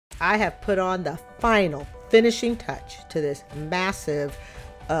I have put on the final finishing touch to this massive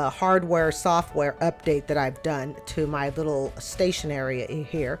hardware software update that I've done to my little station area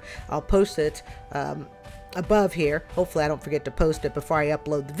here. I'll post it above here. Hopefully I don't forget to post it before I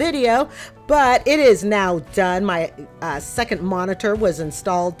upload the video, but it is now done. My second monitor was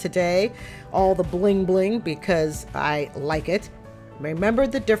installed today. All the bling bling because I like it. Remember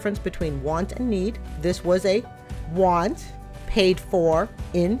the difference between want and need. This was a want, paid for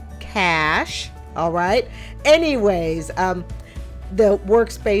in cash. All right. Anyways, the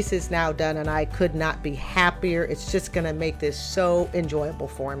workspace is now done and I could not be happier. It's just going to make this so enjoyable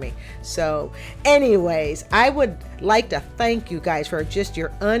for me. So anyways, I would like to thank you guys for just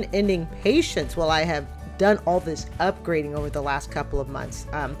your unending patience while I have done all this upgrading over the last couple of months.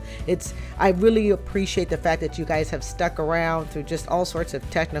 I really appreciate the fact that you guys have stuck around through just all sorts of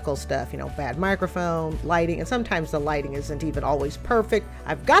technical stuff, you know, bad microphone, lighting, and sometimes the lighting isn't even always perfect.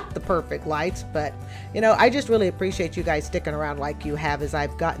 I've got the perfect lights, but you know, I just really appreciate you guys sticking around like you have as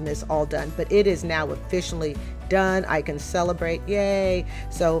I've gotten this all done. But it is now officially done. I can celebrate, yay.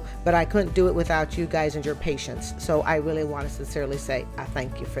 So, but I couldn't do it without you guys and your patience. So I really want to sincerely say I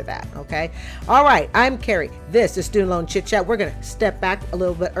thank you for that. Okay. All right. I'm Carrie. This is Student Loan Chit Chat. We're going to step back a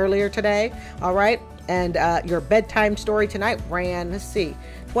little bit earlier today. All right. And your bedtime story tonight ran, let's see,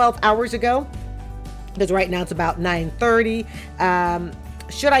 12 hours ago, because right now it's about 9:30.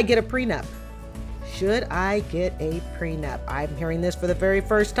 Should I get a prenup? Should I get a prenup? I'm hearing this for the very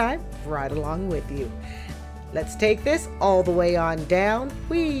first time, right along with you. Let's take this all the way on down.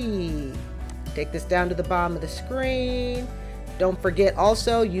 Whee! Take this down to the bottom of the screen. Don't forget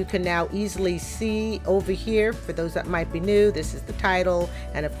also, you can now easily see over here, for those that might be new, this is the title.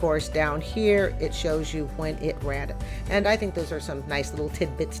 And of course, down here, it shows you when it ran. And I think those are some nice little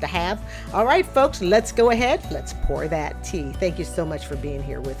tidbits to have. All right, folks, let's go ahead. Let's pour that tea. Thank you so much for being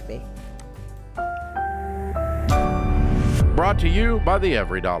here with me. Brought to you by the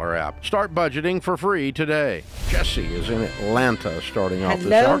EveryDollar app. Start budgeting for free today. Jesse is in Atlanta starting off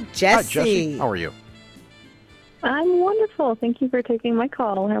this hour. Hello, Jesse. Hi, Jesse. How are you? I'm wonderful. Thank you for taking my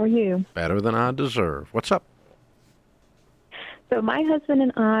call. How are you? Better than I deserve. What's up? So my husband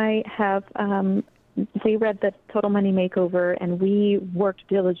and I have, we read the Total Money Makeover, and we worked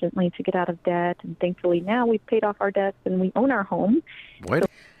diligently to get out of debt. And thankfully now we've paid off our debts and we own our home. Wait.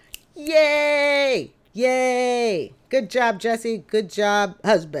 Yay! Yay! Good job, Jesse. Good job,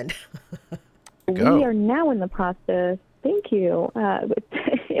 husband. We are now in the process. Thank you.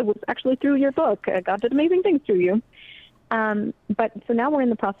 It was actually through your book. God did amazing things through you. But so now we're in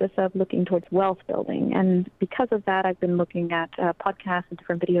the process of looking towards wealth building. And because of that, I've been looking at podcasts and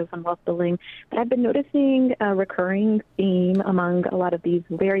different videos on wealth building. But I've been noticing a recurring theme among a lot of these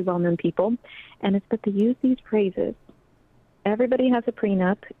very well-known people. And it's that they use these phrases. Everybody has a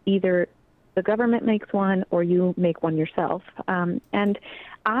prenup. Either the government makes one or you make one yourself. And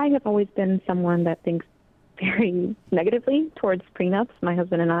I have always been someone that thinks very negatively towards prenups. My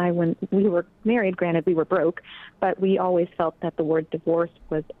husband and I, when we were married, granted we were broke, but we always felt that the word divorce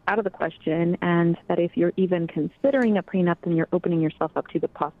was out of the question, and that if you're even considering a prenup, then you're opening yourself up to the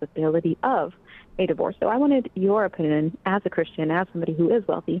possibility of a divorce. So I wanted your opinion as a Christian, as somebody who is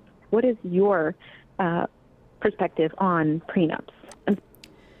wealthy. What is your perspective on prenups?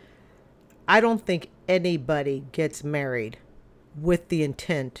 I don't think anybody gets married with the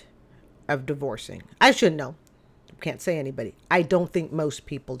intent of divorcing. I should know. Can't say anybody. I don't think most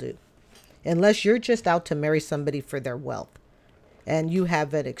people do. Unless you're just out to marry somebody for their wealth. And you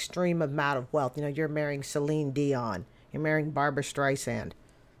have an extreme amount of wealth. You know, you're marrying Celine Dion. You're marrying Barbara Streisand.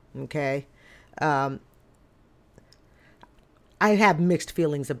 Okay? I have mixed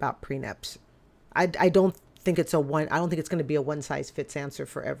feelings about prenups. I don't think it's I don't think it's going to be a one-size-fits answer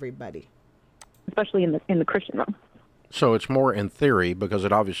for everybody. Especially in the Christian realm. So it's more in theory because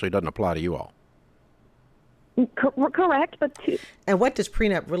it obviously doesn't apply to you all. Correct, but and what does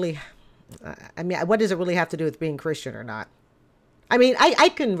prenup really? I mean, what does it really have to do with being Christian or not? I mean, I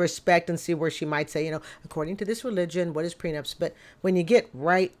can respect and see where she might say, you know, according to this religion, what is prenups? But when you get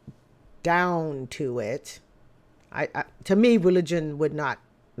right down to it, to me, religion would not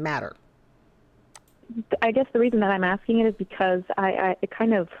matter. I guess the reason that I'm asking it is because it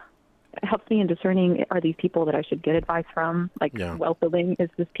kind of helps me in discerning, are these people that I should get advice from? Like, wealth building, is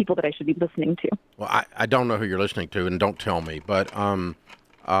this people that I should be listening to? Well, I don't know who you're listening to, and don't tell me, but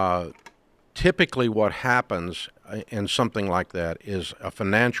typically what happens in something like that is a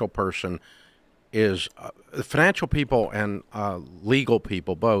financial person is, financial people and legal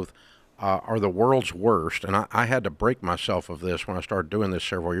people both are the world's worst, and I had to break myself of this when I started doing this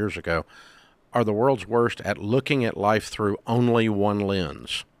several years ago, are the world's worst at looking at life through only one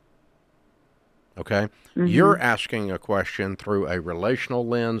lens. Okay? You're asking a question through a relational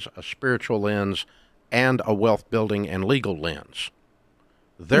lens, a spiritual lens, and a wealth building and legal lens.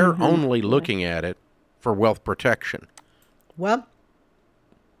 They're only looking at it for wealth protection. Well,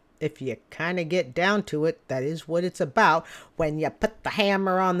 if you kind of get down to it, that is what it's about when you put the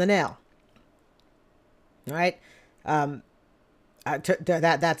hammer on the nail. All right?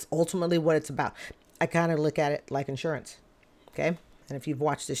 That's ultimately what it's about. I kind of look at it like insurance. Okay? And if you've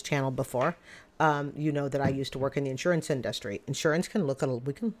watched this channel before, you know that I used to work in the insurance industry. Insurance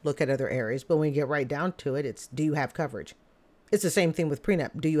we can look at other areas, but when you get right down to it, it's, do you have coverage? It's the same thing with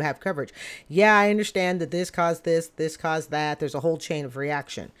prenup. Do you have coverage? Yeah, I understand that this caused this caused that. There's a whole chain of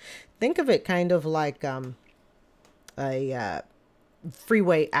reaction. Think of it kind of like a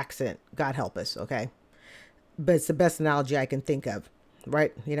freeway accident. God help us, okay? But it's the best analogy I can think of,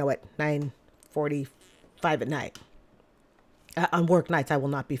 right? You know, at 9:45 at night. On work nights, I will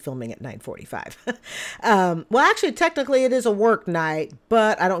not be filming at 9:45. Well, actually, technically it is a work night,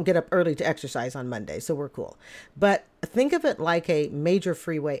 but I don't get up early to exercise on Monday, so we're cool. But think of it like a major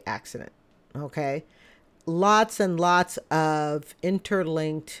freeway accident, okay? Lots and lots of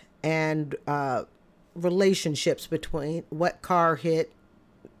interlinked and relationships between what car hit,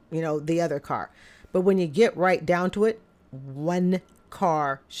 you know, the other car. But when you get right down to it, one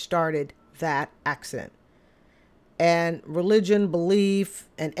car started that accident. And religion, belief,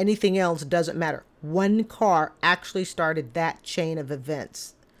 and anything else doesn't matter. One car actually started that chain of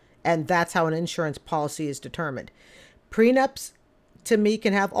events. And that's how an insurance policy is determined. Prenups, to me,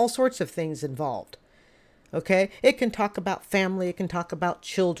 can have all sorts of things involved. Okay? It can talk about family. It can talk about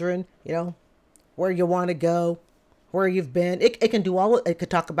children, you know, where you want to go, where you've been. It can do all. It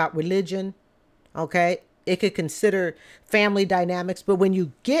could talk about religion. Okay? It could consider family dynamics, but when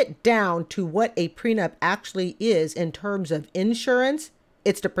you get down to what a prenup actually is in terms of insurance,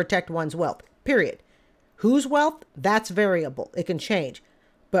 it's to protect one's wealth, period. Whose wealth? That's variable. It can change.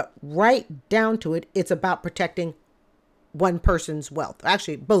 But right down to it, it's about protecting one person's wealth.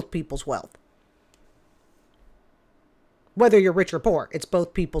 Actually, both people's wealth. Whether you're rich or poor, it's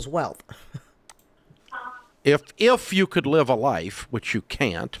both people's wealth. If you could live a life, which you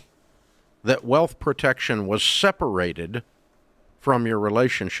can't, that wealth protection was separated from your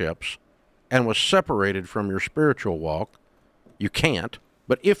relationships and was separated from your spiritual walk, you can't.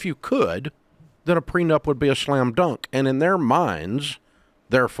 But if you could, then a prenup would be a slam dunk. And in their minds,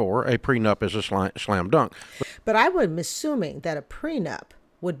 therefore, a prenup is a slam dunk. But I would be assuming that a prenup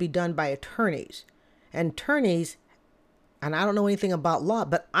would be done by attorneys. And attorneys, and I don't know anything about law,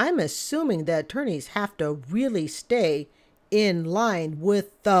 but I'm assuming that attorneys have to really stay in line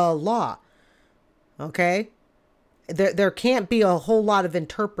with the law. Okay? There can't be a whole lot of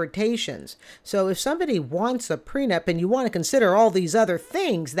interpretations. So if somebody wants a prenup and you want to consider all these other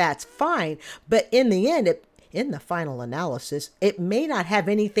things, that's fine. But in the end, in the final analysis, it may not have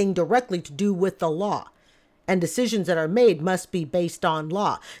anything directly to do with the law. And decisions that are made must be based on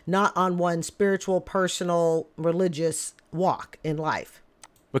law, not on one's spiritual, personal, religious walk in life.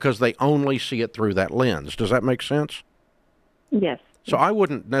 Because they only see it through that lens. Does that make sense? Yes. So I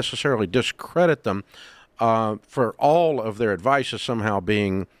wouldn't necessarily discredit them for all of their advice as somehow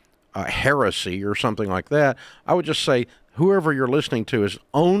being heresy or something like that. I would just say whoever you're listening to is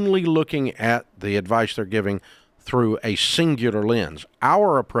only looking at the advice they're giving through a singular lens.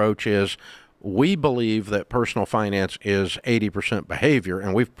 Our approach is we believe that personal finance is 80% behavior,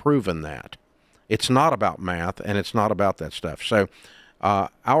 and we've proven that. It's not about math, and it's not about that stuff. So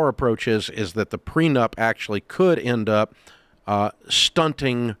our approach is that the prenup actually could end up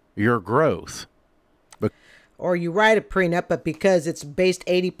stunting your growth. Or you write a prenup, but because it's based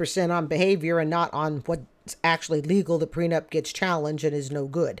 80% on behavior and not on what's actually legal, the prenup gets challenged and is no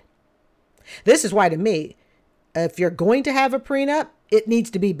good. This is why, to me, if you're going to have a prenup, it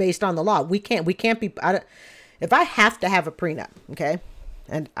needs to be based on the law. We can't be, if I have to have a prenup, okay,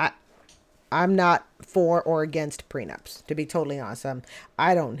 and I'm not for or against prenups, to be totally honest.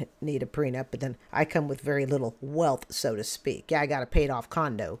 I don't need a prenup, but then I come with very little wealth, so to speak. Yeah, I got a paid off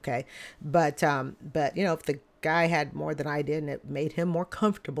condo, okay? But you know, if the guy had more than I did and it made him more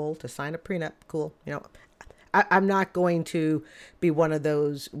comfortable to sign a prenup, cool. You know, I'm not going to be one of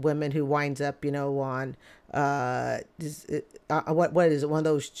those women who winds up, you know, on what is it? One of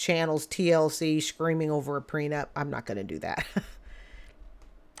those channels, TLC, screaming over a prenup. I'm not going to do that.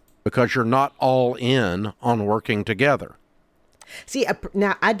 Because you're not all in on working together. See,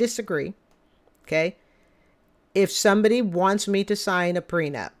 now I disagree. Okay. If somebody wants me to sign a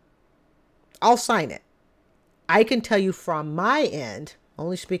prenup, I'll sign it. I can tell you from my end,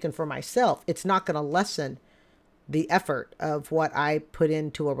 only speaking for myself, it's not going to lessen the effort of what I put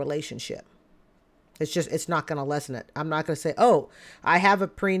into a relationship. It's not going to lessen it. I'm not going to say, oh, I have a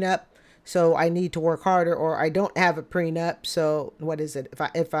prenup, so I need to work harder, or I don't have a prenup. So what is it?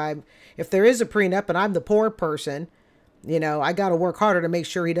 If there is a prenup and I'm the poor person, I got to work harder to make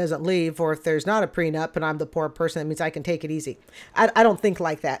sure he doesn't leave. Or if there's not a prenup and I'm the poor person, that means I can take it easy. I don't think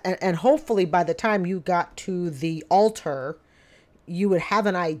like that. And hopefully by the time you got to the altar, you would have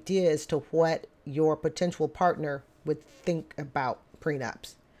an idea as to what your potential partner would think about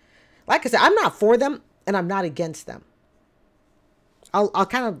prenups. Like I said, I'm not for them and I'm not against them. I'll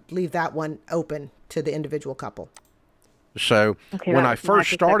kind of leave that one open to the individual couple. So when I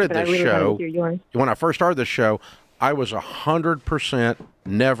first started this show, I was 100%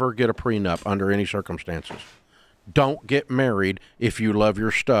 never get a prenup under any circumstances. Don't get married if you love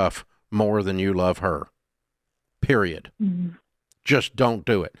your stuff more than you love her. Period. Mm-hmm. Just don't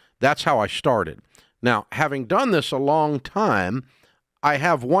do it. That's how I started. Now, having done this a long time, I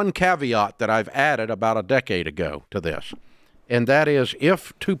have one caveat that I've added about a decade ago to this. And that is,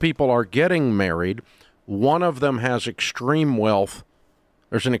 if two people are getting married, one of them has extreme wealth,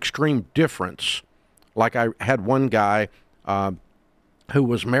 there's an extreme difference. Like I had one guy who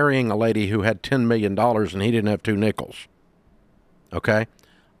was marrying a lady who had $10 million and he didn't have 2 nickels. Okay?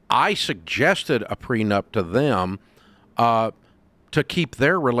 I suggested a prenup to them to keep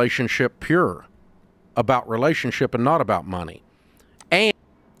their relationship pure, about relationship and not about money. And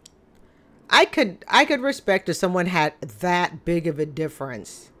I could respect if someone had that big of a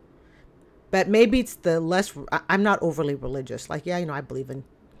difference, but maybe it's I'm not overly religious. Like, yeah, I believe in,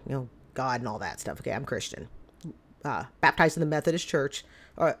 God and all that stuff. Okay. I'm Christian, baptized in the Methodist Church.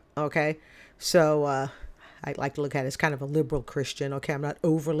 Okay. So, I like to look at it as kind of a liberal Christian. Okay. I'm not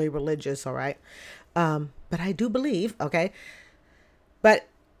overly religious. All right. But I do believe, okay. But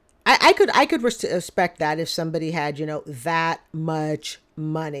I could respect that if somebody had, that much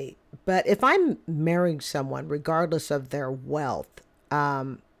money. But if I'm marrying someone, regardless of their wealth,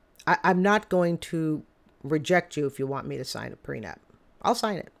 I'm not going to reject you if you want me to sign a prenup. I'll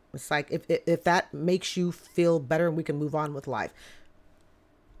sign it. It's like, if that makes you feel better and we can move on with life.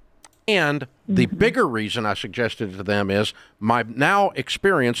 And the bigger reason I suggested it to them is my now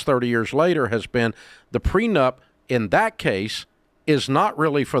experience 30 years later has been the prenup in that case is not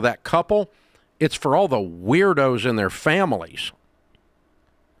really for that couple. It's for all the weirdos in their families.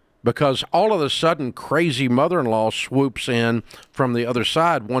 Because all of a sudden, crazy mother-in-law swoops in from the other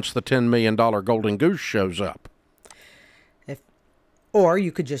side once the $10 million golden goose shows up. Or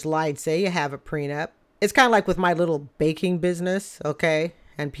you could just lie and say you have a prenup. It's kind of like with my little baking business, okay?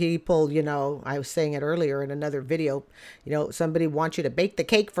 And people, I was saying it earlier in another video, somebody wants you to bake the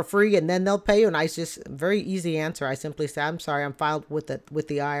cake for free and then they'll pay you. And very easy answer. I simply say, I'm sorry, I'm filed with the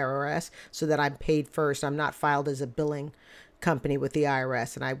IRS so that I'm paid first. I'm not filed as a billing company with the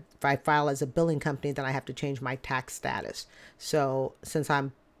IRS. And if I file as a billing company, then I have to change my tax status. So since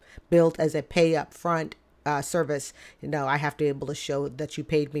I'm billed as a pay up front service, I have to be able to show that you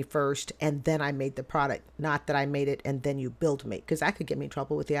paid me first and then I made the product, not that I made it and then you billed me, because that could get me in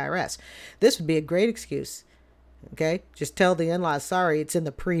trouble with the IRS. This would be a great excuse. Okay, just tell the in-laws, sorry, it's in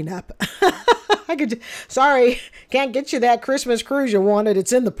the prenup. Sorry, can't get you that Christmas cruise you wanted.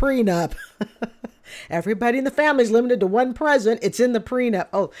 It's in the prenup. Everybody in the family is limited to one present. It's in the prenup.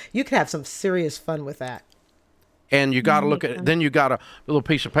 Oh, you could have some serious fun with that. And you got to look at, then you got a little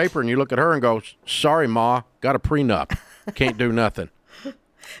piece of paper and you look at her and go, sorry, Ma, got a prenup. Can't do nothing.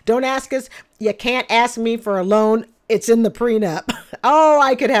 Don't ask us. You can't ask me for a loan. It's in the prenup. Oh,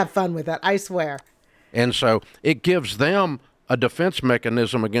 I could have fun with that. I swear. And so it gives them a defense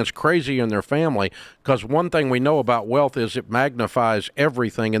mechanism against crazy in their family. Because one thing we know about wealth is it magnifies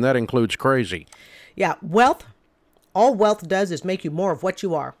everything, and that includes crazy. Yeah. All wealth does is make you more of what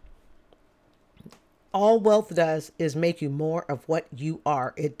you are. All wealth does is make you more of what you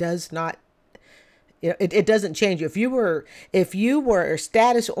are. It does not, it doesn't change you. If you were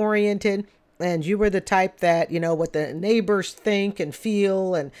status oriented and you were the type that, what the neighbors think and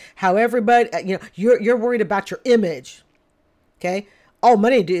feel and how everybody, you're worried about your image. Okay. All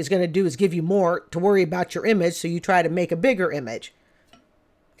money is going to do is give you more to worry about your image. So you try to make a bigger image.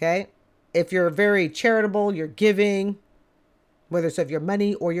 Okay. If you're very charitable, you're giving, whether it's of your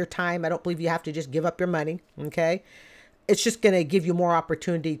money or your time. I don't believe you have to just give up your money, okay? It's just going to give you more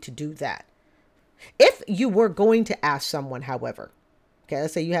opportunity to do that. If you were going to ask someone, however, okay,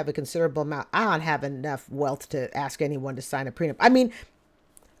 let's say you have a considerable amount. I don't have enough wealth to ask anyone to sign a prenup. I mean,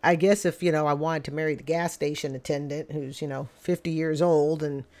 I guess if, I wanted to marry the gas station attendant who's, 50 years old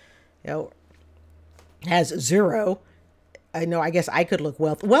and, has zero, I guess I could look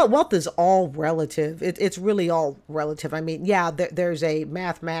wealth. Well, wealth is all relative. It's really all relative. I mean, yeah, there's a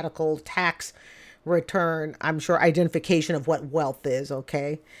mathematical tax return, I'm sure, identification of what wealth is,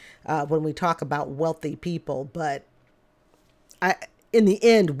 okay? When we talk about wealthy people, but in the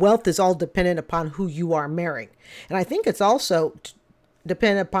end, wealth is all dependent upon who you are marrying. And I think it's also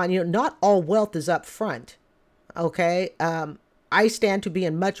dependent upon, not all wealth is up front, okay? I stand to be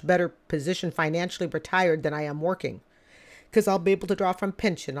in much better position financially retired than I am working, because I'll be able to draw from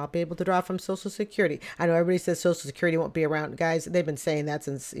pension. I'll be able to draw from Social Security. I know everybody says Social Security won't be around. Guys, they've been saying that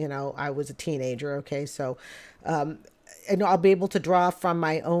since, I was a teenager. Okay. So, and I'll be able to draw from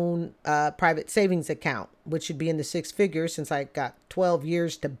my own private savings account, which should be in the 6 figures since I got 12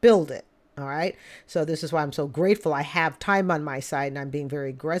 years to build it. All right. So this is why I'm so grateful I have time on my side and I'm being very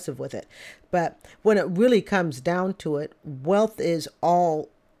aggressive with it. But when it really comes down to it, wealth is all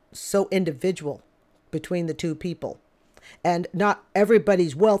so individual between the two people. And not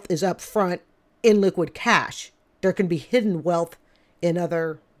everybody's wealth is up front in liquid cash. There can be hidden wealth in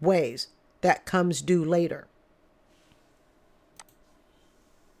other ways that comes due later.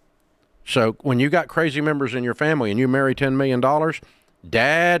 So when you got crazy members in your family and you marry $10 million,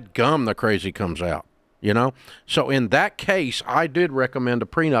 dadgum, the crazy comes out, So in that case, I did recommend a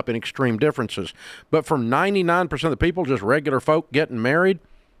prenup in extreme differences. But for 99% of the people, just regular folk getting married,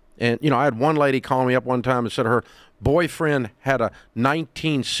 and, I had one lady call me up one time and said her boyfriend had a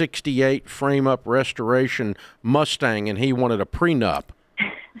 1968 frame-up restoration Mustang, and he wanted a prenup.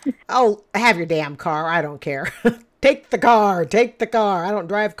 Oh, have your damn car. I don't care. Take the car. Take the car. I don't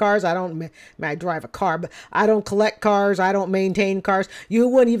drive cars. I drive a car, but I don't collect cars. I don't maintain cars. You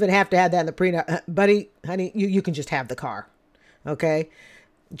wouldn't even have to have that in the prenup. Buddy, honey, you can just have the car. Okay?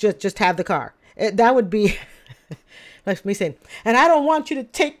 Just have the car. That would be... Let me say, and I don't want you to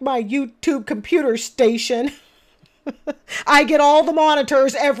take my YouTube computer station. I get all the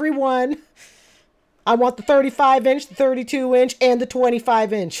monitors, everyone. I want the 35-inch, the 32-inch, and the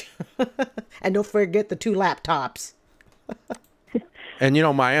 25-inch. And don't forget the 2 laptops.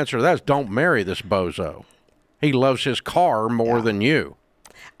 And my answer to that is don't marry this bozo. He loves his car more than you.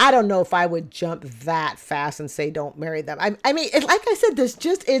 I don't know if I would jump that fast and say don't marry them. I mean, like I said,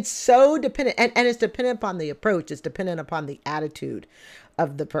 it's so dependent, and it's dependent upon the approach. It's dependent upon the attitude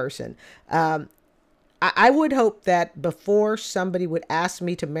of the person. I would hope that before somebody would ask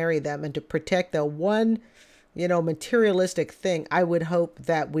me to marry them and to protect the one, materialistic thing, I would hope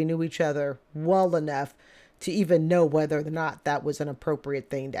that we knew each other well enough to even know whether or not that was an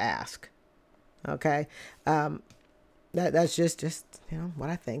appropriate thing to ask. Okay. That's just what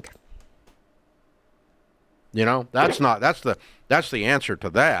I think. That's the answer to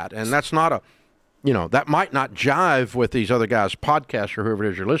that. And that's not that might not jive with these other guys' podcasts or whoever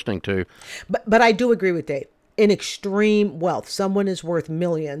it is you're listening to. But I do agree with Dave. In extreme wealth, someone is worth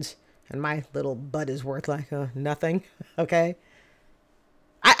millions and my little butt is worth like nothing. Okay.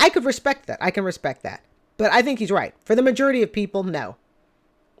 I could respect that. I can respect that. But I think he's right. For the majority of people, no.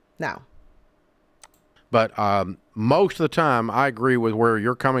 But most of the time, I agree with where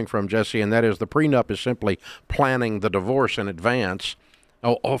you're coming from, Jesse, and that is the prenup is simply planning the divorce in advance.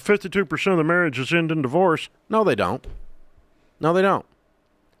 52% of the marriages end in divorce. No, they don't. No, they don't.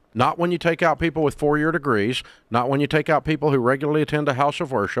 Not when you take out people with 4-year degrees. Not when you take out people who regularly attend a house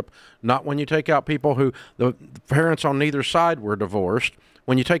of worship. Not when you take out people who the parents on neither side were divorced.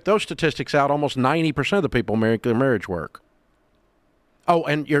 When you take those statistics out, almost 90% of the people make their marriage work. Oh,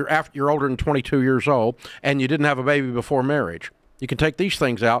 and you're older than 22 years old, and you didn't have a baby before marriage. You can take these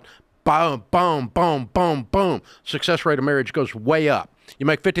things out. Boom, boom, boom, boom, boom. Success rate of marriage goes way up. You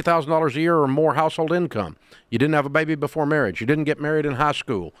make $50,000 a year or more household income. You didn't have a baby before marriage. You didn't get married in high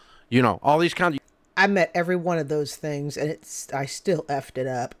school. All these kinds of... I met every one of those things, and I still effed it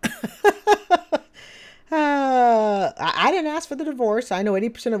up. I didn't ask for the divorce. I know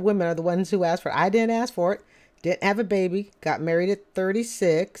 80% of women are the ones who ask for it. I didn't ask for it. Didn't have a baby, got married at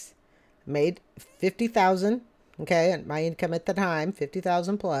 36, made $50,000, okay, and my income at the time,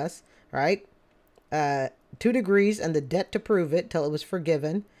 $50,000 plus, right? 2 degrees and the debt to prove it till it was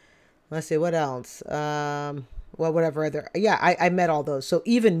forgiven. Let's see, what else? Whatever other, yeah, I met all those. So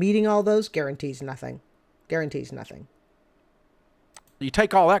even meeting all those guarantees nothing. You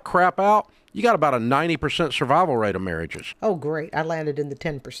take all that crap out, you got about a 90% survival rate of marriages. Oh, great. I landed in the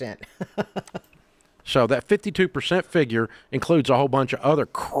 10%. So that 52% figure includes a whole bunch of other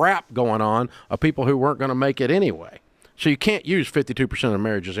crap going on of people who weren't going to make it anyway. So you can't use 52% of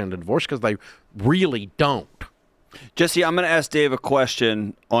marriages into divorce because they really don't. Jesse, I'm going to ask Dave a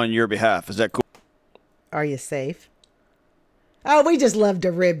question on your behalf. Is that cool? Are you safe? Oh, we just love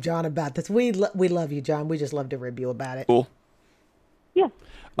to rib John about this. We love you, John. We just love to rib you about it. Cool. Yeah.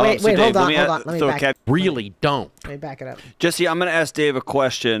 Wait, So wait, Dave, hold on. Let me back. Really don't. Let me back it up. Jesse, I'm going to ask Dave a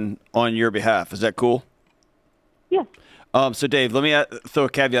question on your behalf. Is that cool? Yeah. So Dave, let me throw a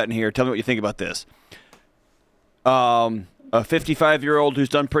caveat in here. Tell me what you think about this. A 55-year-old who's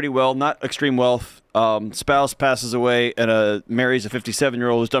done pretty well, not extreme wealth, spouse passes away, and marries a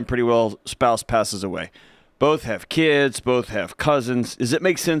 57-year-old who's done pretty well, spouse passes away. Both have kids, both have cousins. Does it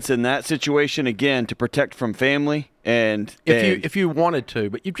make sense in that situation, again, to protect from family? If you wanted to,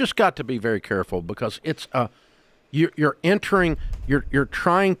 but you've just got to be very careful, because it's you're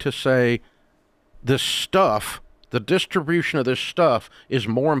trying to say this stuff, the distribution of this stuff is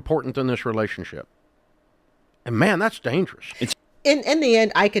more important than this relationship. And man, that's dangerous. In the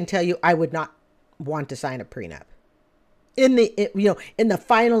end, I can tell you, I would not want to sign a prenup. In the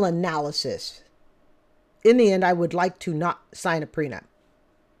final analysis, in the end, I would like to not sign a prenup.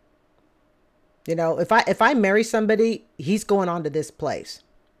 If I marry somebody, he's going on to this place.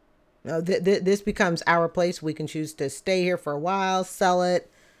 This becomes our place. We can choose to stay here for a while, sell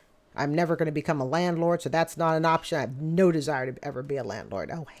it. I'm never going to become a landlord, so that's not an option. I have no desire to ever be a landlord.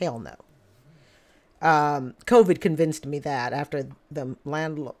 Oh, hell no. COVID convinced me that after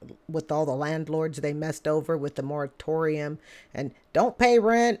with all the landlords they messed over with the moratorium and don't pay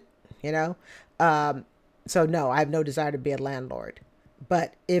rent, so no, I have no desire to be a landlord.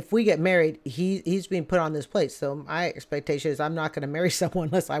 But if we get married, he's being put on this place. So my expectation is I'm not going to marry someone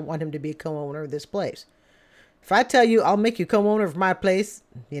unless I want him to be a co-owner of this place. If I tell you I'll make you co-owner of my place,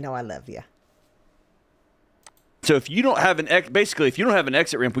 I love you. So if you don't have if you don't have an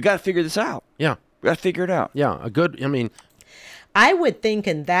exit ramp, we got to figure this out. Yeah. We got to figure it out. Yeah, I would think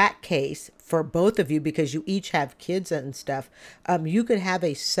in that case, for both of you, because you each have kids and stuff, you could have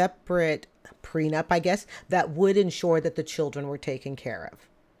a separate prenup, I guess, that would ensure that the children were taken care of.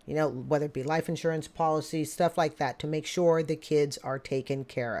 Whether it be life insurance policies, stuff like that, to make sure the kids are taken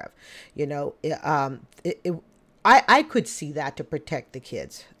care of. I could see that to protect the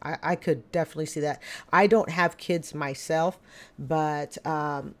kids. I could definitely see that. I don't have kids myself, but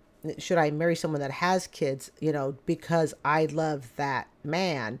should I marry someone that has kids, because I love that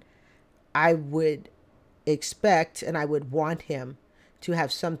man, I would expect and I would want him to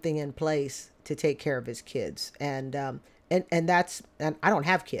have something in place to take care of his kids. And I don't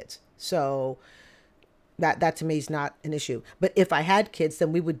have kids. So that to me is not an issue. But if I had kids,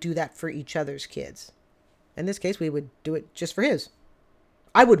 then we would do that for each other's kids. In this case, we would do it just for his.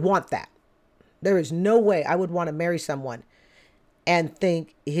 I would want that. There is no way I would want to marry someone and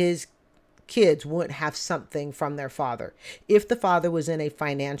think his kids wouldn't have something from their father. If the father was in a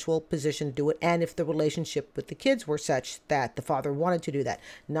financial position to do it, and if the relationship with the kids were such that the father wanted to do that.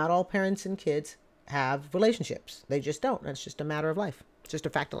 Not all parents and kids have relationships. They just don't. It's just a matter of life. It's just a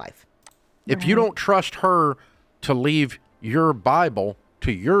fact of life. If you don't trust her to leave your Bible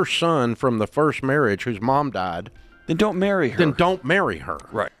to your son from the first marriage whose mom died, then don't marry her. Then don't marry her.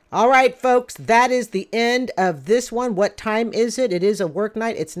 Right. All right, folks, that is the end of this one. What time is it? It is a work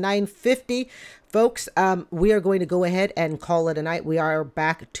night. It's 9:50. Folks, we are going to go ahead and call it a night. We are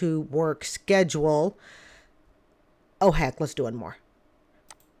back to work schedule. Oh, heck, let's do one more.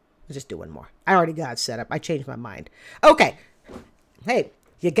 Let's just do one more. I already got it set up. I changed my mind. Okay. Hey,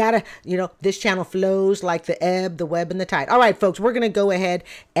 you gotta, this channel flows like the ebb, the web, and the tide. All right, folks, we're going to go ahead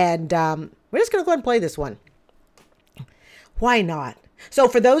and we're just going to go ahead and play this one. Why not? So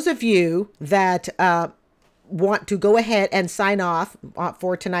for those of you that want to go ahead and sign off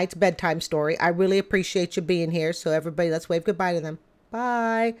for tonight's bedtime story, I really appreciate you being here. So everybody, let's wave goodbye to them.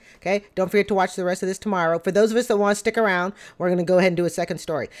 Bye. Okay. Don't forget to watch the rest of this tomorrow. For those of us that want to stick around, we're going to go ahead and do a second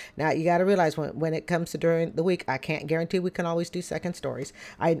story. Now, you got to realize when it comes to during the week, I can't guarantee we can always do second stories.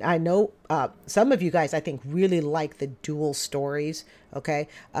 I know some of you guys, I think, really like the dual stories. Okay.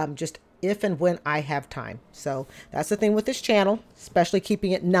 Just if and when I have time. So that's the thing with this channel, especially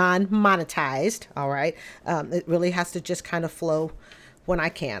keeping it non-monetized. All right. It really has to just kind of flow when I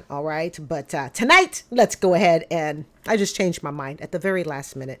can. All right. But tonight, let's go ahead and I just changed my mind at the very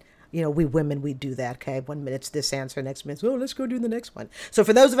last minute. We women, we do that. Okay. 1 minute's this answer, next minute's, oh, let's go do the next one. So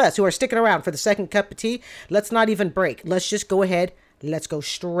for those of us who are sticking around for the second cup of tea, let's not even break. Let's just go ahead. Let's go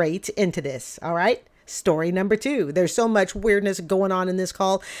straight into this. All right. Story number 2. There's so much weirdness going on in this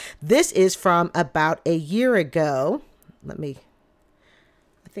call. This is from about a year ago. I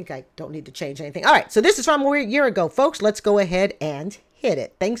think I don't need to change anything. All right. So this is from a year ago, folks. Let's go ahead and hit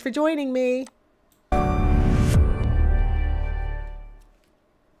it. Thanks for joining me.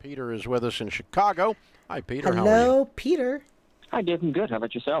 Peter is with us in Chicago. Hi, Peter. How are you? Hello, Peter. Hi, Dave. I'm good. How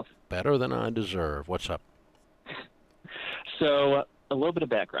about yourself? Better than I deserve. What's up? So, a little bit of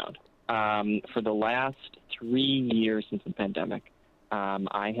background. For the last 3 years since the pandemic,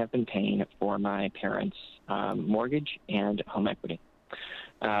 I have been paying for my parents' mortgage and home equity.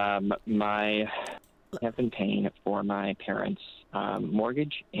 I have been paying for my parents'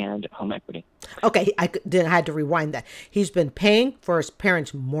 mortgage and home equity. Okay, I had to rewind that. He's been paying for his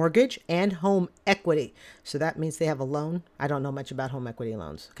parents' mortgage and home equity. So that means they have a loan. I don't know much about home equity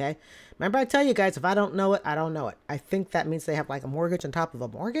loans, okay? Remember I tell you guys, if I don't know it, I don't know it. I think that means they have like a mortgage on top of a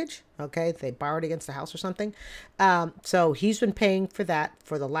mortgage, okay? They borrowed against a house or something. So he's been paying for that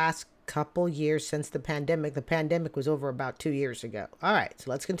for the last couple years since the pandemic. The pandemic was over about 2 years ago. All right,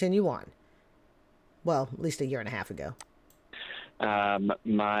 so let's continue on. Well, at least a year and a half ago.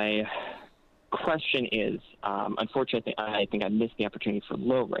 My question is, unfortunately, I think I missed the opportunity for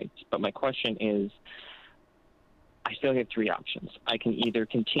low rates, but my question is, I still have three options. I can either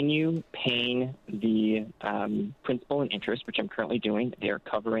continue paying the principal and interest, which I'm currently doing. They are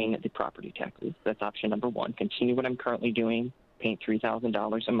covering the property taxes. That's option number one. Continue what I'm currently doing, paying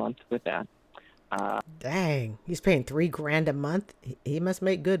 $3,000 a month with that. Dang, he's paying $3,000 a month. He must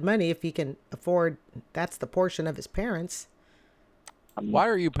make good money if he can afford. That's the portion of his parents. Why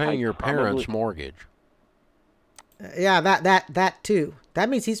are you paying your parents' mortgage? Yeah, that too. That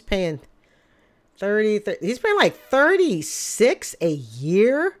means he's paying he's paying like 36 a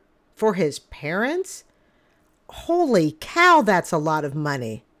year for his parents. Holy cow, that's a lot of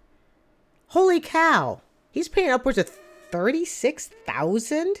money. Holy cow. He's paying upwards of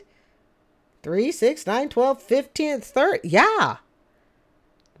 36,000. 3, 6, 9, 12, 15, 30. Yeah.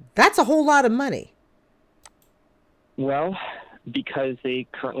 That's a whole lot of money. Well, because they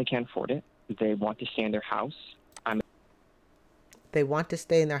currently can't afford it. They want to stay in their house. They want to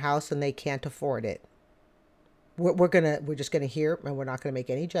stay in their house and they can't afford it. We're just gonna hear, and we're not gonna make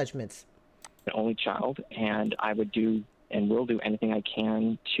any judgments. An only child, and I would do and will do anything I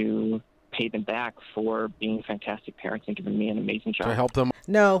can to pay them back for being fantastic parents and giving me an amazing job. To help them.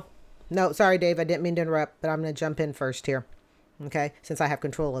 No, sorry, Dave. I didn't mean to interrupt, but I'm gonna jump in first here. Okay, since I have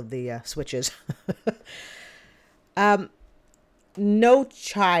control of the switches. No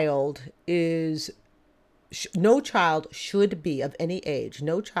child should be of any age.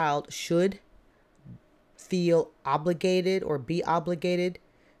 No child should feel obligated or be obligated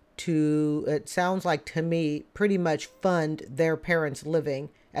to, it sounds like to me, pretty much fund their parents'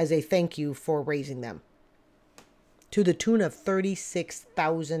 living as a thank you for raising them. To the tune of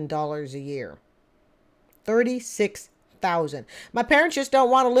 $36,000 a year. $36,000. My parents just don't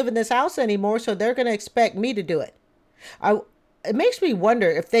want to live in this house anymore, so they're going to expect me to do it. It makes me wonder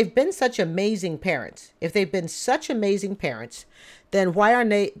if they've been such amazing parents. If they've been such amazing parents, then why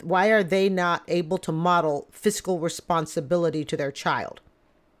are they not able to model fiscal responsibility to their child?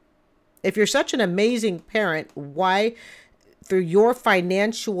 If you're such an amazing parent, why, through your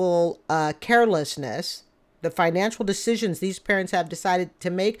financial carelessness, the financial decisions these parents have decided to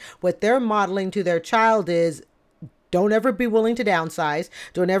make, what they're modeling to their child is, don't ever be willing to downsize.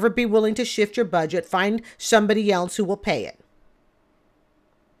 Don't ever be willing to shift your budget. Find somebody else who will pay it.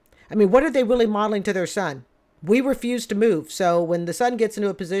 I mean, what are they really modeling to their son? We refuse to move. So when the son gets into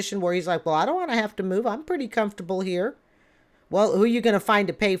a position where he's like, well, I don't want to have to move. I'm pretty comfortable here. Well, who are you going to find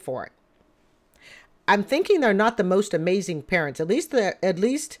to pay for it? I'm thinking they're not the most amazing parents. What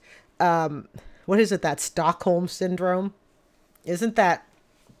is it, that Stockholm syndrome? Isn't that,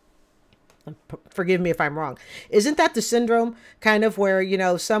 forgive me if I'm wrong, isn't that the syndrome kind of where,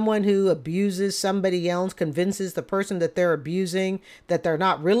 someone who abuses somebody else convinces the person that they're abusing that they're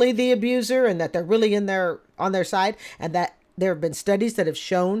not really the abuser and that they're really on their side, and that there have been studies that have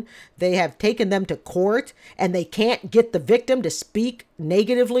shown they have taken them to court and they can't get the victim to speak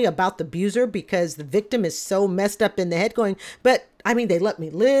negatively about the abuser because the victim is so messed up in the head going, but I mean, they let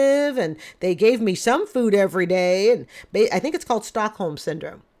me live and they gave me some food every day. And I think it's called Stockholm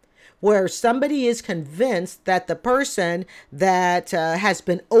syndrome, where somebody is convinced that the person that has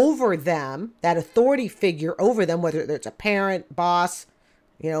been over them, that authority figure over them, whether it's a parent, boss,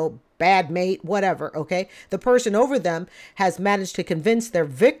 bad mate, whatever, okay? The person over them has managed to convince their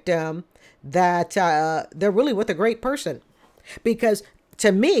victim that they're really with a great person. Because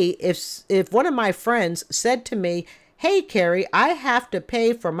to me, if one of my friends said to me, hey, Carrie, I have to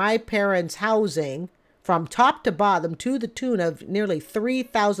pay for my parents' housing from top to bottom to the tune of nearly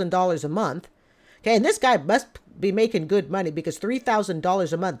 $3,000 a month. Okay, and this guy must be making good money because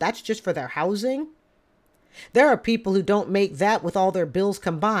 $3,000 a month, that's just for their housing. There are people who don't make that with all their bills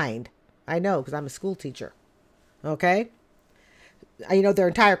combined. I know, because I'm a school teacher. Okay? Their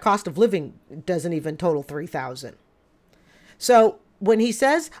entire cost of living doesn't even total $3,000. So when he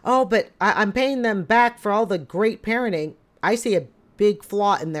says, oh, but I'm paying them back for all the great parenting, I see a big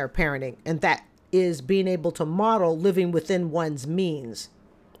flaw in their parenting, and that is being able to model living within one's means.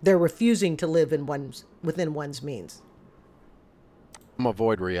 They're refusing to live within one's means.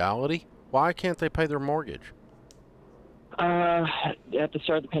 Avoid reality. Why can't they pay their mortgage? At the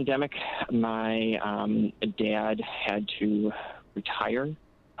start of the pandemic, my dad had to retire,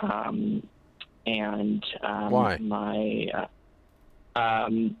 and Why?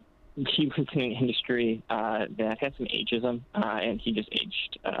 He was in an industry that had some ageism, and he just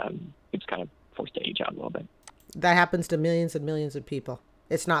aged. He was kind of forced to age out a little bit. That happens to millions and millions of people.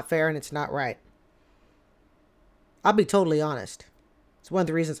 It's not fair and it's not right. I'll be totally honest. It's one of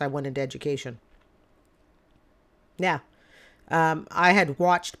the reasons I went into education. Yeah. I had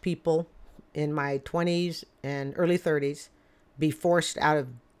watched people in my 20s and early 30s be forced out of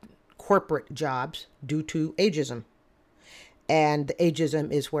corporate jobs due to ageism. And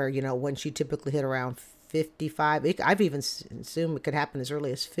ageism is where, once you typically hit around 55, I've even assumed it could happen as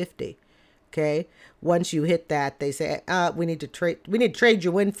early as 50. Okay. Once you hit that, they say, we need to trade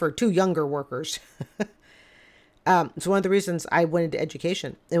you in for 2 younger workers. It's one of the reasons I went into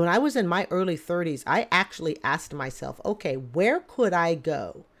education. And when I was in my early 30s, I actually asked myself, okay, where could I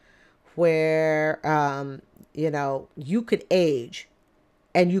go where, you could age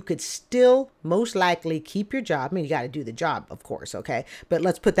and you could still most likely keep your job. I mean, you got to do the job, of course. Okay. But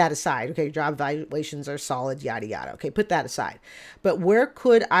let's put that aside. Okay. Your job evaluations are solid, yada, yada. Okay. Put that aside. But where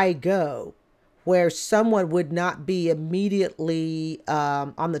could I go where someone would not be immediately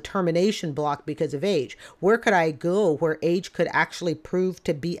on the termination block because of age? Where could I go where age could actually prove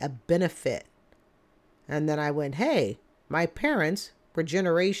to be a benefit? And then I went, hey, my parents were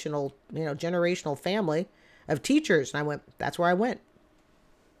generational family of teachers. And I went, that's where I went.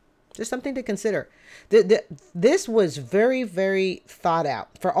 Just something to consider. This was very, very thought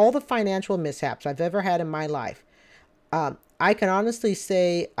out. For all the financial mishaps I've ever had in my life, I can honestly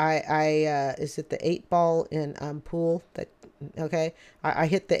say I is it the 8 ball in pool that okay? I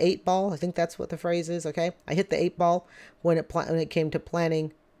hit the 8 ball. I think that's what the phrase is. Okay, I hit the 8 ball when it came to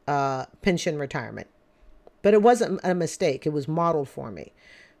planning pension retirement, but it wasn't a mistake. It was modeled for me.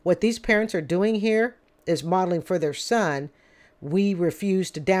 What these parents are doing here is modeling for their son. We refuse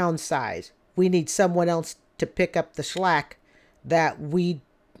to downsize. We need someone else to pick up the slack that we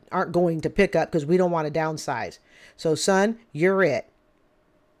aren't going to pick up because we don't want to downsize. So, son, you're it.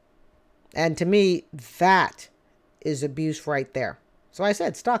 And to me, that is abuse right there. So I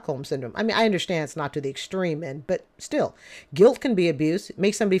said Stockholm Syndrome. I mean, I understand it's not to the extreme end, but still, guilt can be abuse. It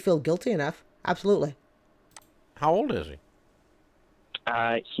makes somebody feel guilty enough. Absolutely. How old is he?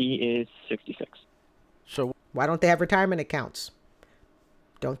 He is 66. So why don't they have retirement accounts?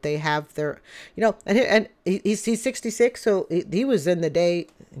 Don't they have their, and he's 66. So he was in the day,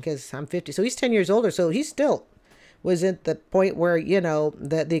 because I'm 50. So he's 10 years older. So he still was at the point where,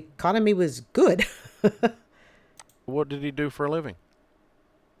 the economy was good. What did he do for a living?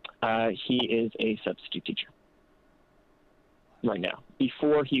 He is a substitute teacher right now.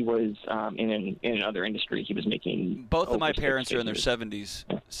 Before he was in another industry, he was making. Both of my parents are in their 70s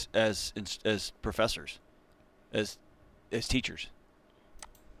as professors, as teachers.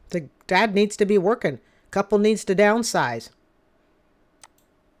 The dad needs to be working. Couple needs to downsize.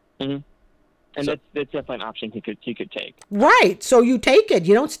 Mm-hmm. And that's definitely an option he could take. Right. So you take it.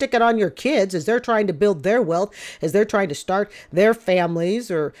 You don't stick it on your kids as they're trying to build their wealth, as they're trying to start their families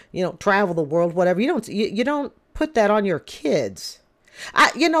or, travel the world, whatever. You don't put that on your kids.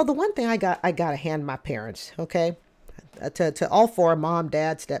 The one thing I got to hand my parents, okay, to all 4, mom,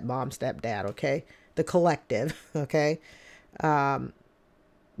 dad, stepmom, stepdad, okay, the collective, okay.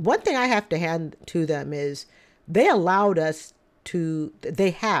 One thing I have to hand to them is they allowed us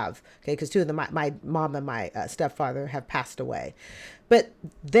they have, okay, because 2 of them, my mom and my stepfather have passed away, but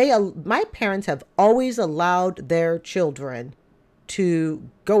my parents have always allowed their children to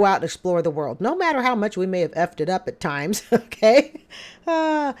go out and explore the world, no matter how much we may have effed it up at times, okay?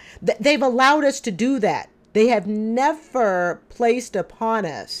 They've allowed us to do that. They have never placed upon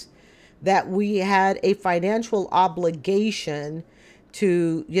us that we had a financial obligation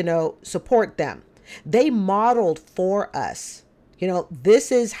to, support them. They modeled for us.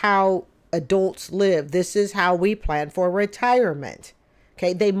 This is how adults live. This is how we plan for retirement.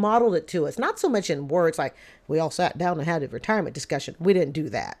 Okay. They modeled it to us, not so much in words like we all sat down and had a retirement discussion. We didn't do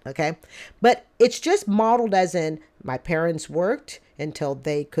that. Okay. But it's just modeled as in my parents worked until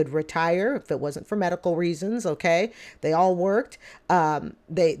they could retire. If it wasn't for medical reasons. Okay. They all worked.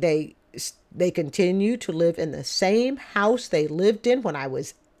 They continue to live in the same house they lived in when I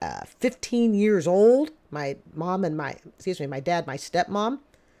was 15 years old. My mom and my dad, my stepmom.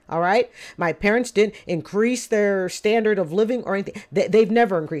 All right. My parents didn't increase their standard of living or anything. They've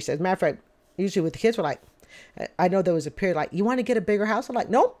never increased it. As a matter of fact, usually with the kids, we're like, I know there was a period like, you want to get a bigger house? I'm like,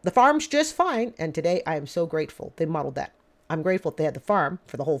 nope, the farm's just fine. And today I am so grateful they modeled that. I'm grateful they had the farm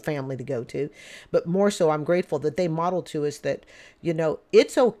for the whole family to go to, but more so I'm grateful that they modeled to us that, you know,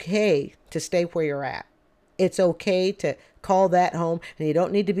 it's okay to stay where you're at. It's okay to call that home, and you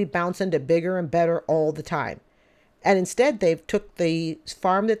don't need to be bouncing to bigger and better all the time. And instead they've took the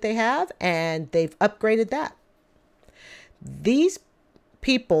farm that they have and they've upgraded that. These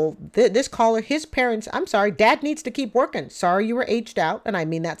people, this caller, his parents, I'm sorry, dad needs to keep working. Sorry you were aged out. And I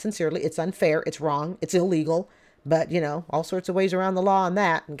mean that sincerely. It's unfair. It's wrong. It's illegal. But, you know, all sorts of ways around the law on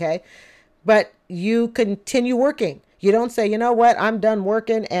that. Okay. But you continue working. You don't say, you know what, I'm done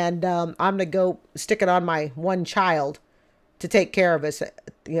working and I'm going to go stick it on my one child to take care of us,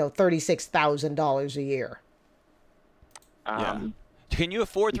 you know, $36,000 a year. Yeah. Can you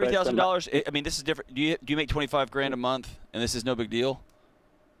afford $3,000? I mean, this is different. Do you make 25 grand a month and this is no big deal?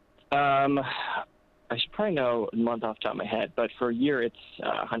 I should probably know a month off the top of my head, but for a year it's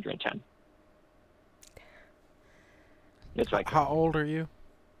 110. That's right. How old are you?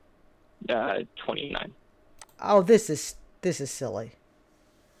 29. Oh, this is silly.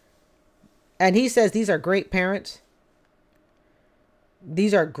 And he says these are great parents.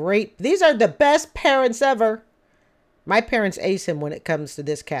 These are the best parents ever. My parents ace him when it comes to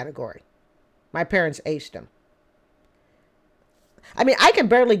this category. My parents aced him. I mean, I can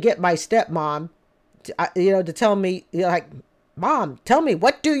barely get my stepmom to tell me, you know, like, Mom, tell me,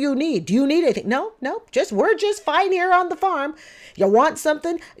 what do you need? Do you need anything? No, we're just fine here on the farm. You want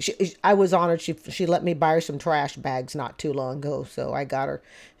something? I was honored. She let me buy her some trash bags not too long ago. So I got her,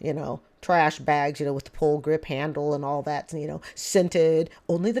 you know, trash bags, you know, with the pull grip handle and all that, you know, scented,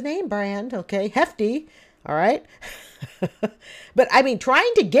 only the name brand. Okay. Hefty. All right. But I mean,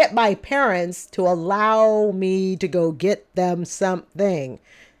 trying to get my parents to allow me to go get them something.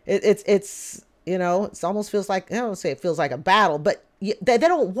 It's, you know, it almost feels like, I don't say it feels like a battle, but they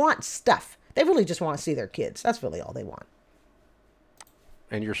don't want stuff. They really just want to see their kids. That's really all they want.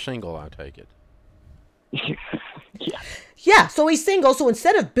 And you're single, I take it. Yeah. Yeah. So he's single. So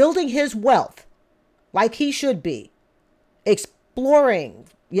instead of building his wealth like he should be, exploring,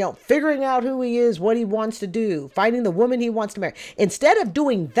 you know, figuring out who he is, what he wants to do, finding the woman he wants to marry, instead of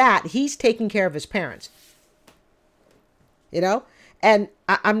doing that, he's taking care of his parents. You know, and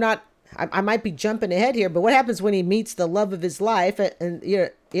I might be jumping ahead here, but what happens when he meets the love of his life? And you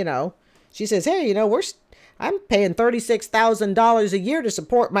know, she says, hey, you know, I'm paying $36,000 a year to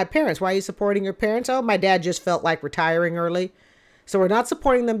support my parents. Why are you supporting your parents? Oh, my dad just felt like retiring early. So we're not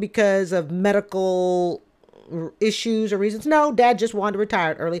supporting them because of medical issues or reasons. No, dad just wanted to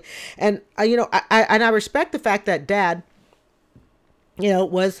retire early. And, you know, I respect the fact that dad, you know,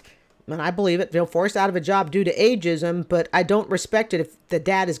 was, and I believe it, you know, forced out of a job due to ageism, but I don't respect it if the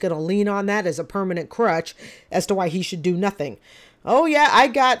dad is going to lean on that as a permanent crutch as to why he should do nothing. Oh yeah, I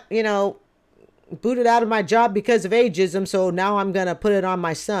got, you know, booted out of my job because of ageism, so now I'm going to put it on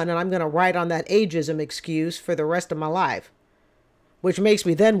my son and I'm going to write on that ageism excuse for the rest of my life. Which makes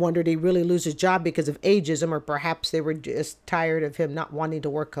me then wonder, did he really lose his job because of ageism, or perhaps they were just tired of him not wanting to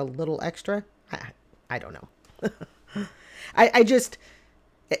work a little extra? I don't know. I just...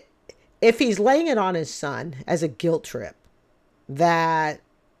 If he's laying it on his son as a guilt trip that,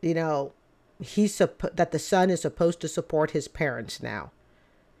 you know, that the son is supposed to support his parents now,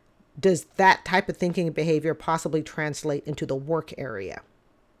 does that type of thinking and behavior possibly translate into the work area?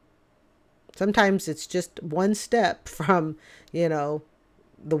 Sometimes it's just one step from, you know,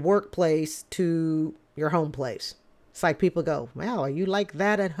 the workplace to your home place. It's like people go, wow, are you like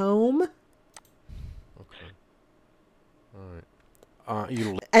that at home? Okay. All right.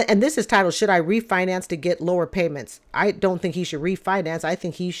 And this is titled, Should I Refinance to Get Lower Payments? I don't think he should refinance. I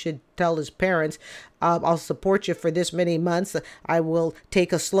think he should tell his parents, I'll support you for this many months. I will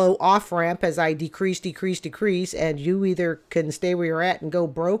take a slow off ramp as I decrease. And you either can stay where you're at and go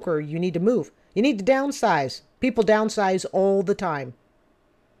broke, or you need to move. You need to downsize. People downsize all the time.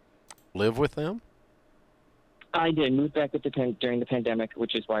 Live with them? I did move back during the pandemic,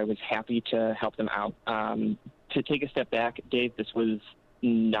 which is why I was happy to help them out. To take a step back, Dave, this was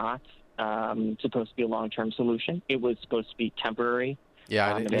not supposed to be a long-term solution. It was supposed to be temporary.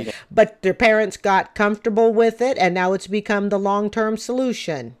 Yeah, but their parents got comfortable with it, and now it's become the long-term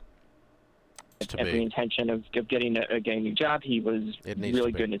solution. Had the intention of getting a new job. He was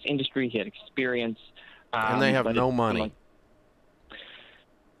really good in his industry. He had experience. And they have no money.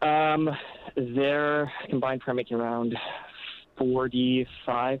 They're combined for making around $45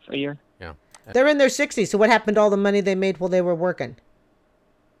 a year. Yeah. They're in their 60s, so what happened to all the money they made while they were working?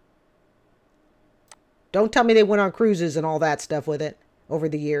 Don't tell me they went on cruises and all that stuff with it over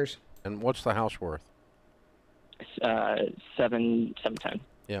the years. And what's the house worth? 710.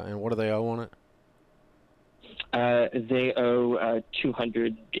 Yeah, and what do they owe on it? They owe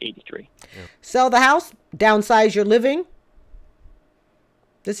 283. Yeah. Sell the house, downsize your living.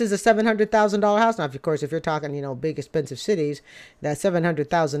 This is a $700,000 house. Now, of course, if you're talking, big expensive cities, that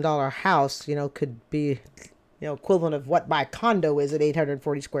 $700,000 house, could be, equivalent of what my condo is at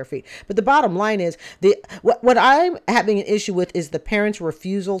 840 square feet. But the bottom line is what I'm having an issue with is the parents'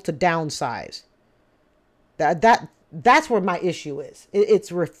 refusal to downsize. That's where my issue is.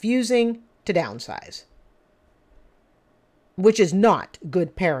 It's refusing to downsize, which is not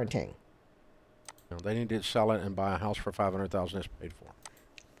good parenting. No, they need to sell it and buy a house for $500,000 it's paid for.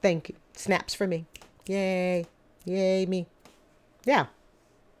 Thank you. Snaps for me. Yay. Yay, me. Yeah.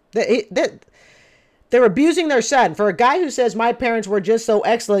 They're abusing their son. For a guy who says my parents were just so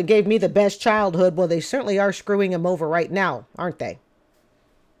excellent, gave me the best childhood, well, they certainly are screwing him over right now, aren't they?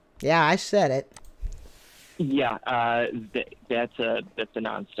 Yeah, I said it. Yeah, that's a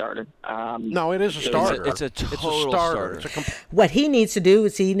non-starter. No, it is a starter. It's a total starter. What he needs to do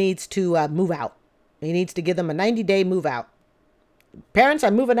is he needs to move out. He needs to give them a 90-day move out. Parents,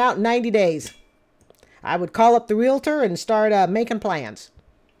 I'm moving out in 90 days. I would call up the realtor and start making plans.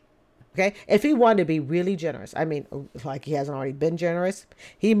 Okay? If he wanted to be really generous, I mean, like he hasn't already been generous,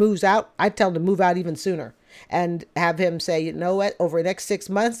 he moves out, I'd tell him to move out even sooner. And have him say, you know what, over the next 6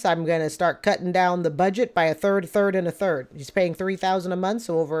 months, I'm going to start cutting down the budget by a third, and a third. He's paying $3,000 a month,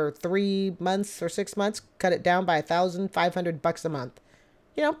 so over 3 months or 6 months, cut it down by $1,500 a month.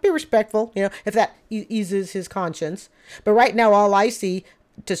 Be respectful, if that eases his conscience. But right now, all I see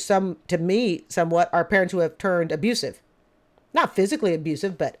to me, somewhat, are parents who have turned abusive. Not physically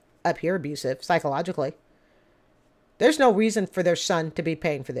abusive, but up here abusive, psychologically. There's no reason for their son to be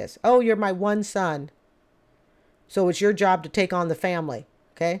paying for this. Oh, you're my one son, so it's your job to take on the family,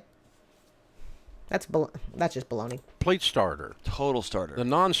 okay? That's just baloney. Complete starter. Total starter. The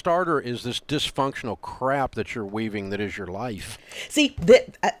non-starter is this dysfunctional crap that you're weaving that is your life. See,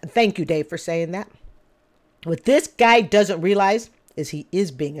 thank you, Dave, for saying that. What this guy doesn't realize is he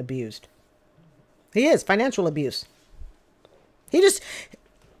is being abused. He is. Financial abuse. His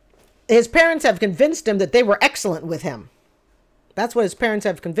parents have convinced him that they were excellent with him. That's what his parents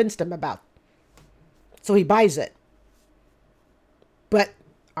have convinced him about. So he buys it. But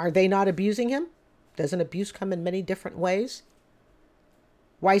are they not abusing him? Doesn't abuse come in many different ways?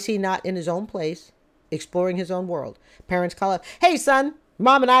 Why is he not in his own place, exploring his own world? Parents call up, hey, son,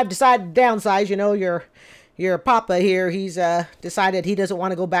 Mom and I have decided to downsize. Your papa here, he's decided he doesn't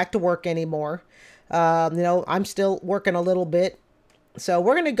want to go back to work anymore. I'm still working a little bit. So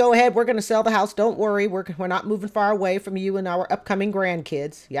we're going to go ahead. We're going to sell the house. Don't worry. We're not moving far away from you and our upcoming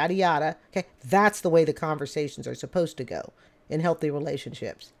grandkids, yada, yada. Okay. That's the way the conversations are supposed to go in healthy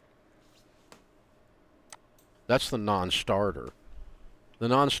relationships. That's the non-starter. The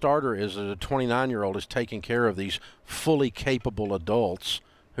non-starter is that a 29-year-old is taking care of these fully capable adults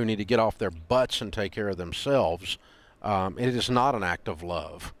who need to get off their butts and take care of themselves. It is not an act of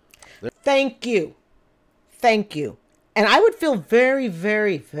love. Thank you. Thank you. And I would feel very,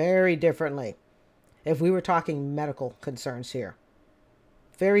 very, very differently if we were talking medical concerns here.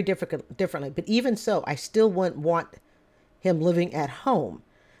 Very differently. But even so, I still wouldn't want him living at home.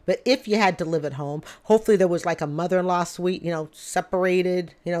 But if you had to live at home, hopefully there was like a mother-in-law suite,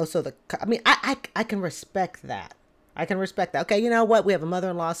 separated, so I can respect that. I can respect that. Okay, you know what? We have a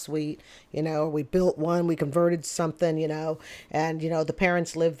mother-in-law suite, we built one, we converted something, and, the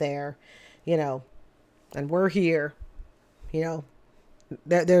parents live there, and we're here,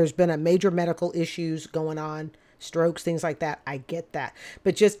 there's been a major medical issues going on, strokes, things like that. I get that.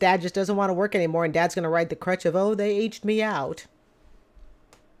 But dad just doesn't want to work anymore, and dad's going to ride the crutch of, oh, they aged me out.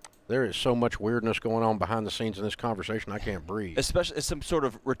 There is so much weirdness going on behind the scenes in this conversation, I can't breathe. Especially as some sort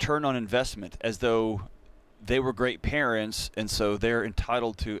of return on investment, as though they were great parents, and so they're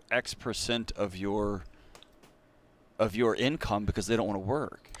entitled to X% of your income because they don't want to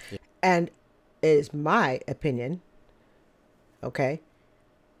work. Yeah. And it is my opinion, okay,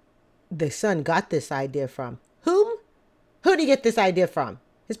 the son got this idea from whom? Who did he get this idea from?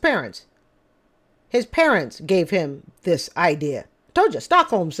 His parents. His parents gave him this idea. Told you,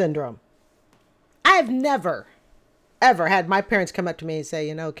 Stockholm Syndrome. I've never, ever had my parents come up to me and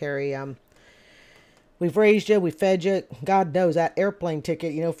say, Carrie, we've raised you, we fed you. God knows that airplane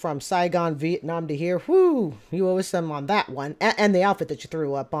ticket, from Saigon, Vietnam to here. Whoo, you owe us some on that one. And the outfit that you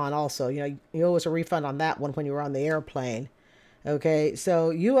threw up on also. You owe us a refund on that one when you were on the airplane. Okay,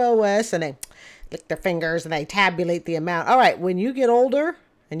 so you owe us, and they lick their fingers and they tabulate the amount. All right, when you get older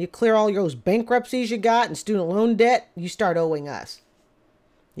and you clear all those bankruptcies you got and student loan debt, you start owing us.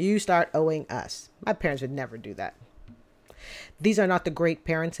 You start owing us. My parents would never do that. These are not the great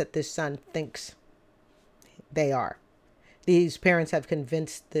parents that this son thinks they are. These parents have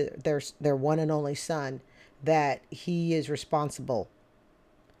convinced their one and only son that he is responsible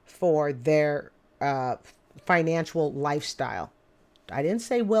for their financial lifestyle. I didn't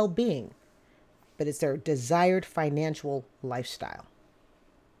say well-being, but it's their desired financial lifestyle.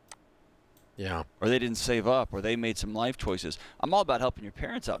 Yeah. Or they didn't save up, or they made some life choices. I'm all about helping your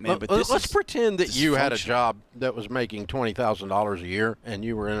parents out, man. But let's pretend that you had a dysfunctional. job that was making $20,000 a year, and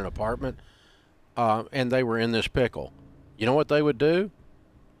you were in an apartment, and they were in this pickle. You know what they would do?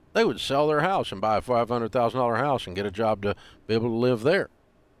 They would sell their house and buy a $500,000 house and get a job to be able to live there.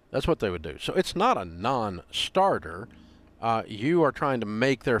 That's what they would do. So it's not a non-starter. You are trying to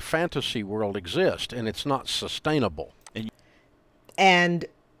make their fantasy world exist, and it's not sustainable. And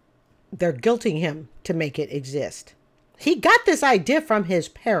they're guilting him to make it exist. He got this idea from his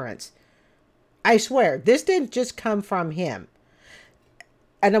parents. I swear, this didn't just come from him.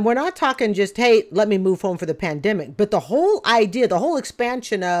 And we're not talking just, hey, let me move home for the pandemic. But the whole idea, the whole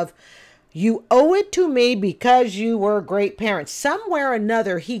expansion of, you owe it to me because you were great parents. Somewhere or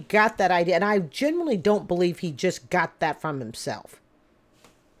another, he got that idea. And I genuinely don't believe he just got that from himself.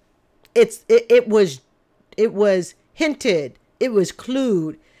 It was hinted. It was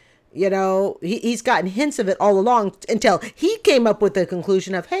clued. You know, he's gotten hints of it all along until he came up with the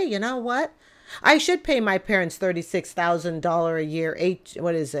conclusion of, hey, you know what? I should pay my parents $36,000 a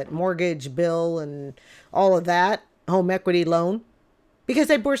year, mortgage bill and all of that, home equity loan, because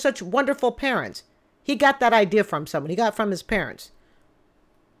they were such wonderful parents. He got that idea from someone. He got it from his parents.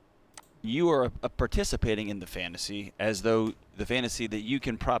 You are participating in the fantasy as though the fantasy that you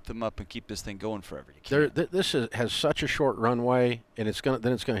can prop them up and keep this thing going forever. You can't. This has such a short runway, and it's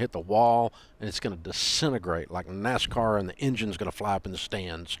gonna hit the wall, and it's gonna disintegrate like NASCAR, and the engine's gonna fly up in the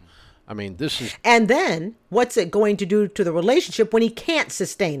stands. I mean, this is. And then what's it going to do to the relationship when he can't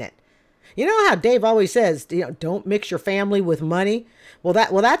sustain it? You know how Dave always says, you know, don't mix your family with money. Well,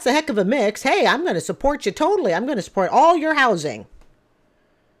 that's a heck of a mix. Hey, I'm going to support you totally. I'm going to support all your housing.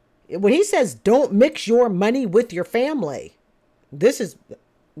 When he says don't mix your money with your family, this is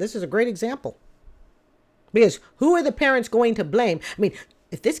a great example. Because who are the parents going to blame? I mean,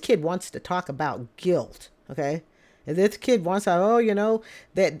 if this kid wants to talk about guilt, okay? If this kid wants to,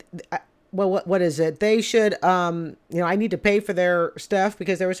 what is it? They should, I need to pay for their stuff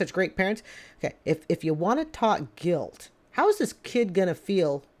because they were such great parents. Okay, if you want to talk guilt, how is this kid going to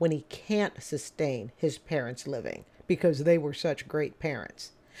feel when he can't sustain his parents' living because they were such great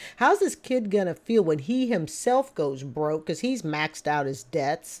parents? How's this kid going to feel when he himself goes broke because he's maxed out his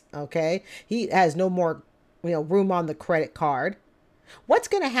debts, okay? He has no more, room on the credit card. What's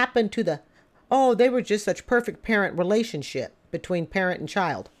going to happen to they were just such perfect parent relationship between parent and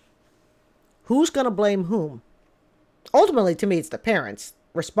child? Who's going to blame whom? Ultimately, to me, it's the parents'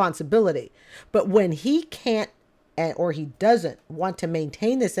 responsibility. But when he can't or he doesn't want to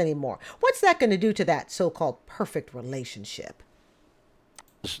maintain this anymore, what's that going to do to that so-called perfect relationship?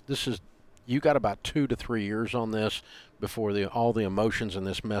 You got about 2 to 3 years on this before all the emotions in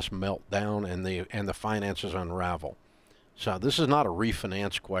this mess melt down and the finances unravel. So this is not a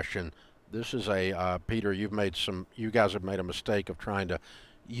refinance question. This is Peter, you guys have made a mistake of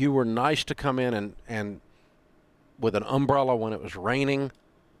you were nice to come in and with an umbrella when it was raining,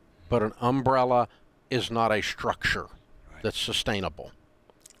 but an umbrella is not a structure that's sustainable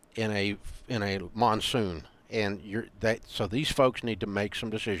in a monsoon. And so these folks need to make some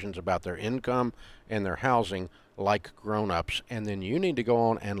decisions about their income and their housing like grown-ups. And then you need to go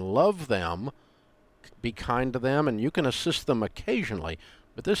on and love them, be kind to them, and you can assist them occasionally.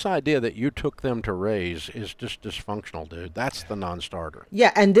 But this idea that you took them to raise is just dysfunctional, dude. That's the non-starter.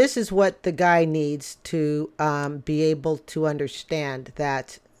 Yeah, and this is what the guy needs to be able to understand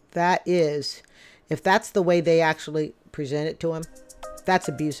that is, if that's the way they actually present it to him, that's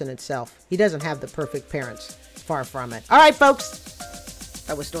abuse in itself. He doesn't have the perfect parents. Far from it. All right, folks.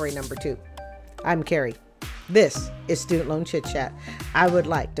 That was story number 2. I'm Carrie. This is Student Loan Chit Chat. I would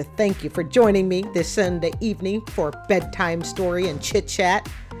like to thank you for joining me this Sunday evening for bedtime story and chit chat.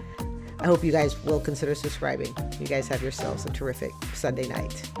 I hope you guys will consider subscribing. You guys have yourselves a terrific Sunday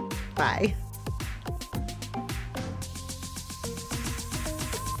night. Bye.